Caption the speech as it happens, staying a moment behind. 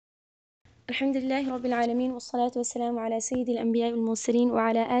الحمد لله رب العالمين والصلاة والسلام على سيد الأنبياء والمرسلين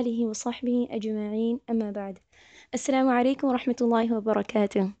وعلى آله وصحبه أجمعين أما بعد. Assalamu alaikum wa rahmatullahi wa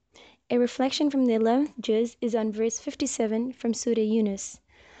barakatuh. A reflection from the 11th juz is on verse 57 from Surah Yunus.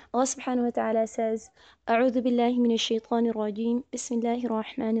 Allah subhanahu wa ta'ala says, أعوذ بالله من الشيطان الرجيم بسم الله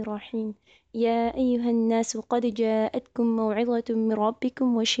الرحمن الرحيم يا أيها الناس قد جاءتكم موعظة من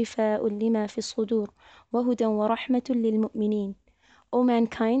ربكم وشفاء لما في الصدور وهدى ورحمة للمؤمنين. O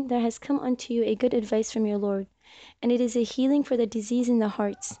mankind, there has come unto you a good advice from your Lord, and it is a healing for the disease in the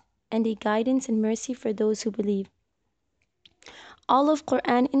hearts, and a guidance and mercy for those who believe. All of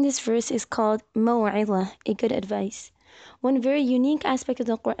Quran in this verse is called maw'ilah, a good advice. One very unique aspect of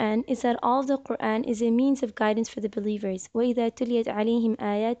the Quran is that all of the Quran is a means of guidance for the believers. وَإِذَا تُلِيَتْ عَلَيْهِمْ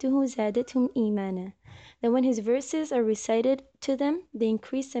آيَاتُهُ زَادَتْهُمْ إِيمَانًا. That when His verses are recited to them, they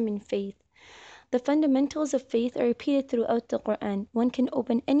increase them in faith. The fundamentals of faith are repeated throughout the Quran. One can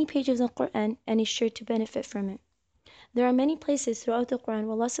open any page of the Quran and is sure to benefit from it. There are many places throughout the Quran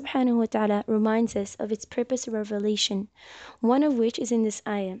where Allah subhanahu wa ta'ala reminds us of its purpose of revelation, one of which is in this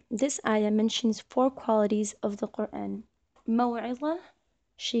ayah. This ayah mentions 4 qualities of the Quran: Maw'ilah,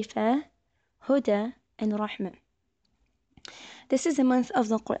 Shifa, Huda, and Rahmah. This is the month of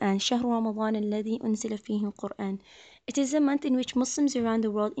the Quran, شهر رمضان الذي أنزل فيه القرآن. It is a month in which Muslims around the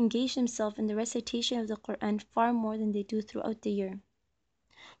world engage themselves in the recitation of the Quran far more than they do throughout the year.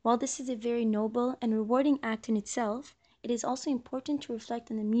 While this is a very noble and rewarding act in itself, it is also important to reflect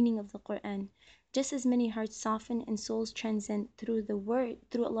on the meaning of the Quran. Just as many hearts soften and souls transcend through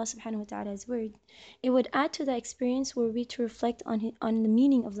Allah subhanahu wa ta'ala's word, it would add to the experience were we to reflect on the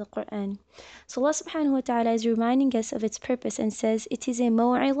meaning of the Quran. So Allah subhanahu wa ta'ala is reminding us of its purpose and says, it is a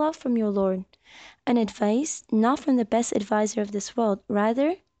maw'ilah from your Lord, an advice not from the best advisor of this world,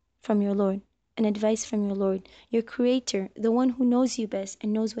 rather from your Lord. An advice from your Lord, your Creator, the one who knows you best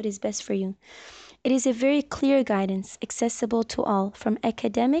and knows what is best for you. It is a very clear guidance, accessible to all, from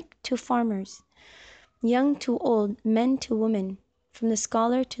academic to farmers, young to old, men to women, from the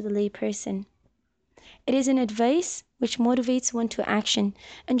scholar to the lay person. It is an advice which motivates one to action.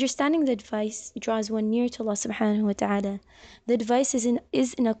 Understanding the advice draws one near to Allah subhanahu wa ta'ala. The advice is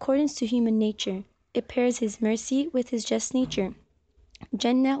in accordance to human nature. It pairs His mercy with His just nature,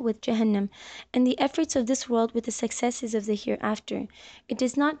 Jannah with Jahannam, and the efforts of this world with the successes of the hereafter. It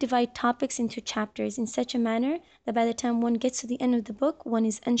does not divide topics into chapters in such a manner that by the time one gets to the end of the book, one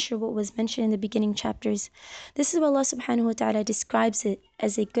is unsure what was mentioned in the beginning chapters. This is why Allah subhanahu wa ta'ala describes it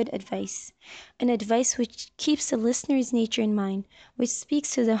as a good advice, an advice which keeps the listener's nature in mind, which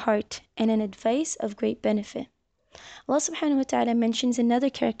speaks to the heart, and an advice of great benefit. Allah subhanahu wa ta'ala mentions another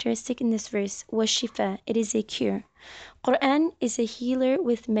characteristic in this verse, was shifa, it is a cure. Quran is a healer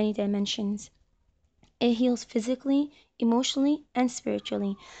with many dimensions. It heals physically, emotionally, and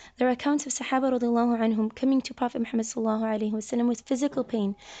spiritually. There are accounts of Sahaba radiallahu anhum coming to Prophet Muhammad sallallahu alayhi wasallam with physical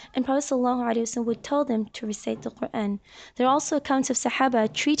pain, and Prophet sallallahu alayhi wasallam would tell them to recite the Quran. There are also accounts of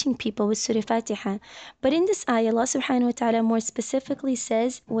Sahaba treating people with Surah Fatiha. But in this ayah, Allah subhanahu wa ta'ala more specifically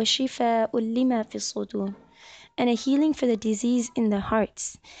says, وَشِفَاءٌ لِمَا فِي الصُّدُورِ, and a healing for the disease in the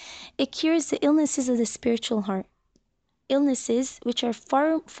hearts. It cures the illnesses of the spiritual heart, illnesses which are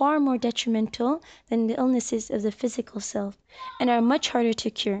far more detrimental than the illnesses of the physical self and are much harder to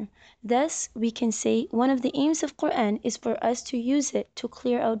cure. Thus, we can say one of the aims of Quran is for us to use it to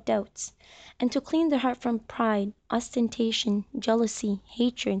clear out doubts and to clean the heart from pride, ostentation, jealousy,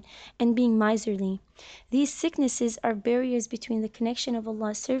 hatred, and being miserly. These sicknesses are barriers between the connection of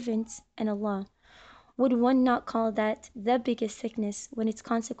Allah's servants and Allah. Would one not call that the biggest sickness when its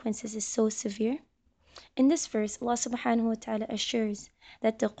consequences is so severe? In this verse, Allah subhanahu wa ta'ala assures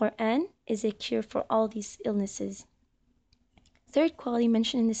that the Quran is a cure for all these illnesses. Third quality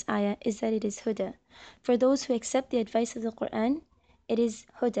mentioned in this ayah is that it is huda. For those who accept the advice of the Quran, it is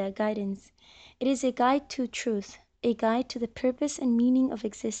huda, guidance. It is a guide to truth, a guide to the purpose and meaning of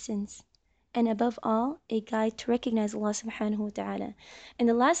existence, and above all, a guide to recognize Allah subhanahu wa ta'ala. And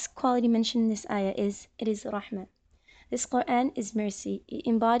the last quality mentioned in this ayah is, it is rahmah. This Quran is mercy. It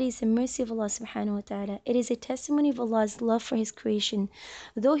embodies the mercy of Allah subhanahu wa ta'ala. It is a testimony of Allah's love for His creation.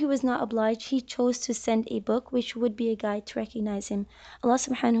 Though He was not obliged, He chose to send a book which would be a guide to recognize Him. Allah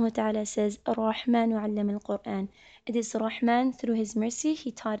subhanahu wa ta'ala says, Ar-Rahmanu 'allama al-Quran. It is Rahman, through His mercy,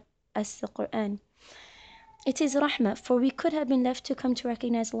 He taught us the Quran. It is rahmah, for we could have been left to come to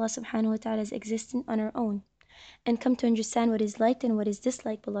recognize Allah subhanahu wa ta'ala's existence on our own and come to understand what is liked and what is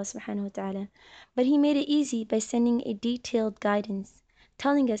disliked by Allah subhanahu wa ta'ala. But He made it easy by sending a detailed guidance,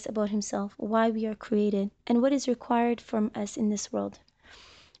 telling us about Himself, why we are created, and what is required from us in this world.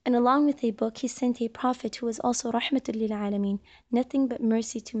 And along with a book, he sent a prophet who was also rahmatul lil alameen, nothing but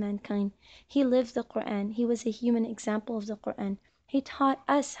mercy to mankind. He lived the Quran. He was a human example of the Quran. He taught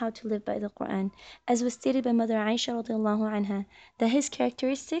us how to live by the Quran, as was stated by Mother Aisha radiallahu anha, that his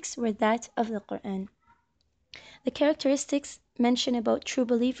characteristics were that of the Quran. The characteristics mentioned about true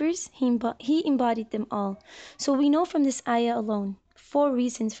believers, he embodied them all. So we know from this ayah alone 4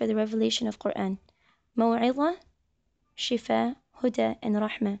 reasons for the revelation of Quran: Maw'idah, Shifa, Huda, and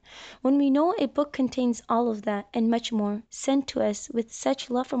Rahmah. When we know a book contains all of that and much more, sent to us with such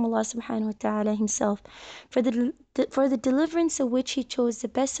love from Allah subhanahu wa ta'ala himself, for the deliverance of which he chose the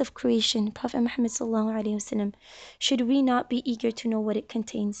best of creation, Prophet Muhammad sallallahu alaihi wasallam, should we not be eager to know what it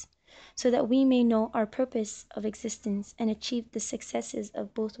contains, so that we may know our purpose of existence and achieve the successes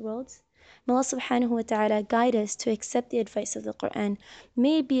of both worlds? May Allah subhanahu wa ta'ala guide us to accept the advice of the Quran.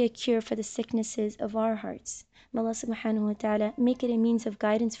 May it be a cure for the sicknesses of our hearts. May Allah subhanahu wa ta'ala make it a means of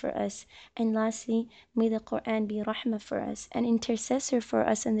guidance for us. And lastly, may the Quran be rahmah for us, an intercessor for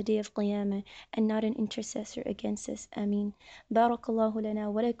us on the day of Qiyamah, and not an intercessor against us. Ameen. Barakallahu lana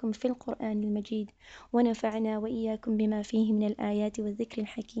wa lakum fil Quran al-Majid, wa nafa'na wa iyyakum bima fihi min al-ayati wa dhikri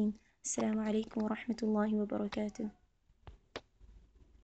al-hakim. Assalamu alaikum wa rahmatullahi wa barakatuh.